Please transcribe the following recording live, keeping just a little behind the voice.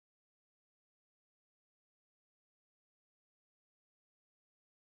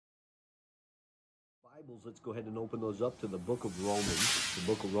Bibles, let's go ahead and open those up to the book of Romans. The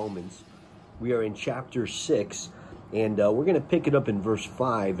book of Romans. We are in chapter 6, and we're going to pick it up in verse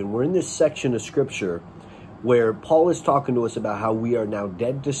 5. And we're in this section of Scripture where Paul is talking to us about how we are now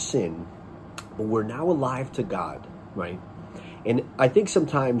dead to sin, but we're now alive to God, right? And I think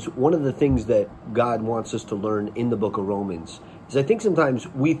sometimes one of the things that God wants us to learn in the book of Romans is I think sometimes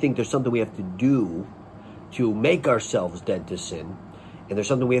we think there's something we have to do to make ourselves dead to sin. And there's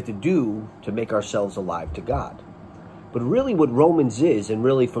something we have to do to make ourselves alive to God. But really what Romans is, and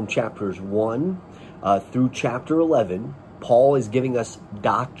really from chapters 1 through chapter 11, Paul is giving us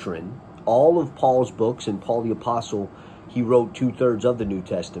doctrine. All of Paul's books, and Paul the Apostle, he wrote 2/3 of the New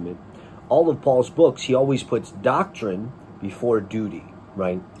Testament. All of Paul's books, he always puts doctrine before duty,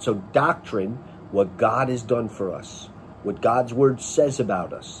 right? So doctrine, what God has done for us, what God's word says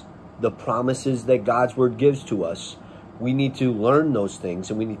about us, the promises that God's word gives to us. We need to learn those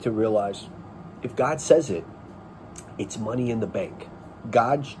things, and we need to realize if God says it, it's money in the bank.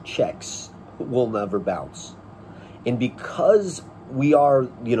 God's checks will never bounce. And because we are,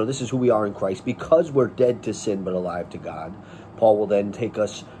 this is who we are in Christ, because we're dead to sin but alive to God, Paul will then take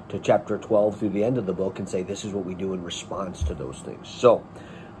us to chapter 12 through the end of the book and say this is what we do in response to those things. So,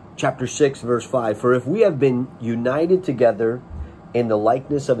 chapter 6, verse 5, for if we have been united together in the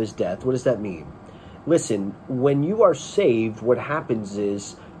likeness of his death, what does that mean? Listen, when you are saved, what happens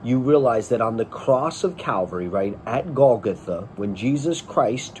is you realize that on the cross of Calvary, right, at Golgotha, when Jesus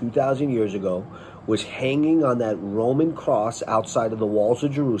Christ, 2,000 years ago, was hanging on that Roman cross outside of the walls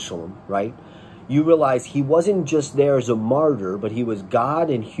of Jerusalem, right, you realize he wasn't just there as a martyr, but he was God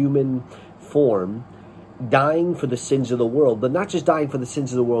in human form, dying for the sins of the world, but not just dying for the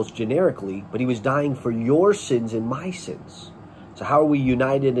sins of the world generically, but he was dying for your sins and my sins. So how are we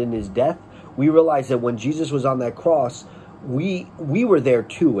united in his death? We realize that when Jesus was on that cross, we were there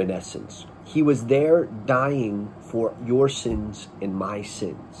too, in essence. He was there dying for your sins and my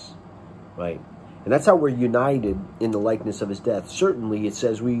sins, right? And that's how we're united in the likeness of his death. Certainly, it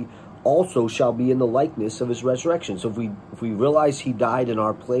says we also shall be in the likeness of his resurrection. So if we realize he died in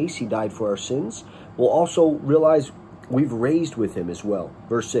our place, he died for our sins, we'll also realize we've raised with him as well.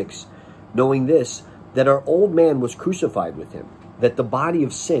 Verse 6, knowing this, that our old man was crucified with him, that the body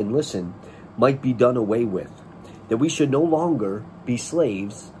of sin, listen, might be done away with, that we should no longer be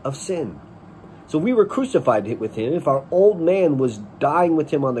slaves of sin. So we were crucified with him. If our old man was dying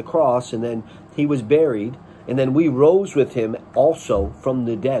with him on the cross, and then he was buried, and then we rose with him also from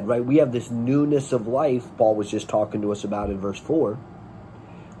the dead, right? We have this newness of life Paul was just talking to us about in verse 4.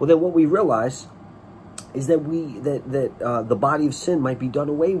 Well, then what we realize is that the body of sin might be done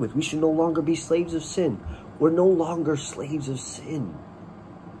away with. We should no longer be slaves of sin. We're no longer slaves of sin.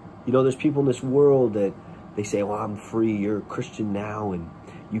 There's people in this world that they say, well, I'm free, you're a Christian now, and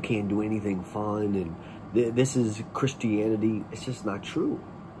you can't do anything fun, and this is Christianity. It's just not true.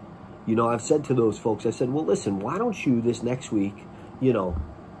 I've said to those folks, I said, well, listen, why don't you this next week, don't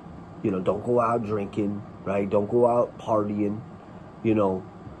go out drinking, right? Don't go out partying,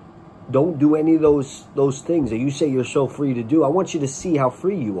 don't do any of those things that you say you're so free to do. I want you to see how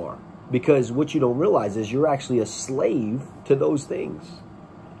free you are, because what you don't realize is you're actually a slave to those things.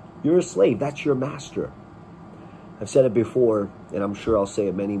 You're a slave. That's your master. I've said it before, and I'm sure I'll say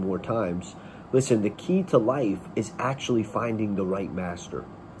it many more times. Listen, the key to life is actually finding the right master.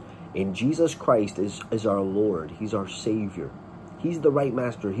 And Jesus Christ is our Lord. He's our Savior. He's the right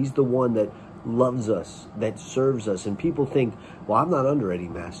master. He's the one that loves us, that serves us. And people think, well, I'm not under any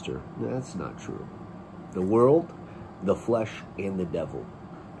master. That's not true. The world, the flesh, and the devil.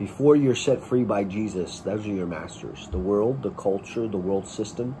 Before you're set free by Jesus, those are your masters. The world, the culture, the world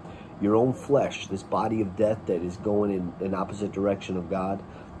system, your own flesh, this body of death that is going in an opposite direction of God,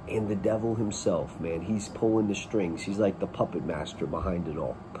 and the devil himself, man. He's pulling the strings. He's like the puppet master behind it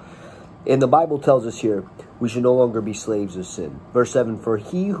all. And the Bible tells us here, we should no longer be slaves of sin. Verse 7, for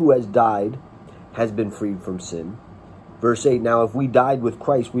he who has died has been freed from sin. Verse 8, now if we died with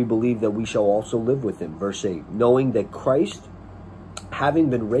Christ, we believe that we shall also live with him. Verse 8, knowing that Christ, having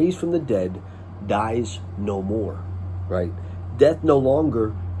been raised from the dead, dies no more, right? Death no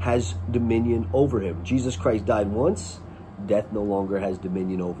longer has dominion over him. Jesus Christ died once. Death no longer has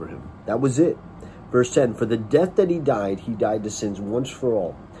dominion over him. That was it. Verse 10, for the death that he died to sins once for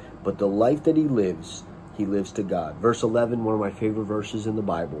all. But the life that he lives to God. Verse 11, one of my favorite verses in the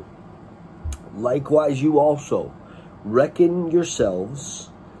Bible. Likewise, you also reckon yourselves,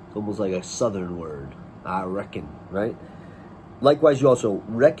 it's almost like a southern word, I reckon, right? Likewise, you also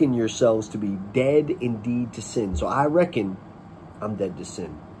reckon yourselves to be dead indeed to sin. So I reckon I'm dead to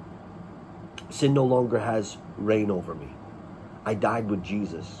sin. Sin no longer has reign over me. I died with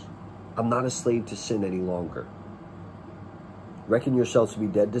Jesus. I'm not a slave to sin any longer. Reckon yourselves to be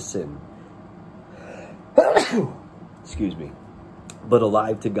dead to sin. Excuse me. But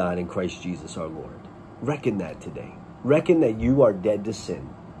alive to God in Christ Jesus our Lord. Reckon that today. Reckon that you are dead to sin,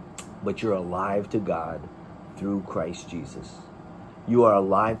 but you're alive to God through Christ Jesus. You are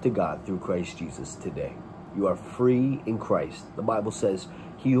alive to God through Christ Jesus today. You are free in Christ. The Bible says,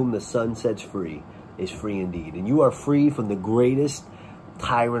 he whom the Son sets free is free indeed. And you are free from the greatest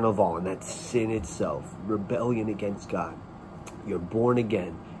tyrant of all, and that's sin itself, rebellion against God. You're born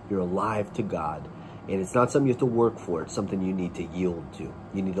again. You're alive to God. And it's not something you have to work for. It's something you need to yield to.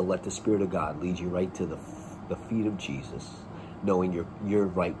 You need to let the Spirit of God lead you right to the feet of Jesus, knowing you're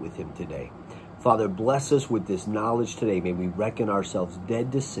right with him today. Father, bless us with this knowledge today. May we reckon ourselves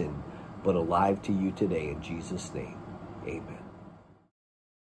dead to sin, but alive to you today. In Jesus' name, amen.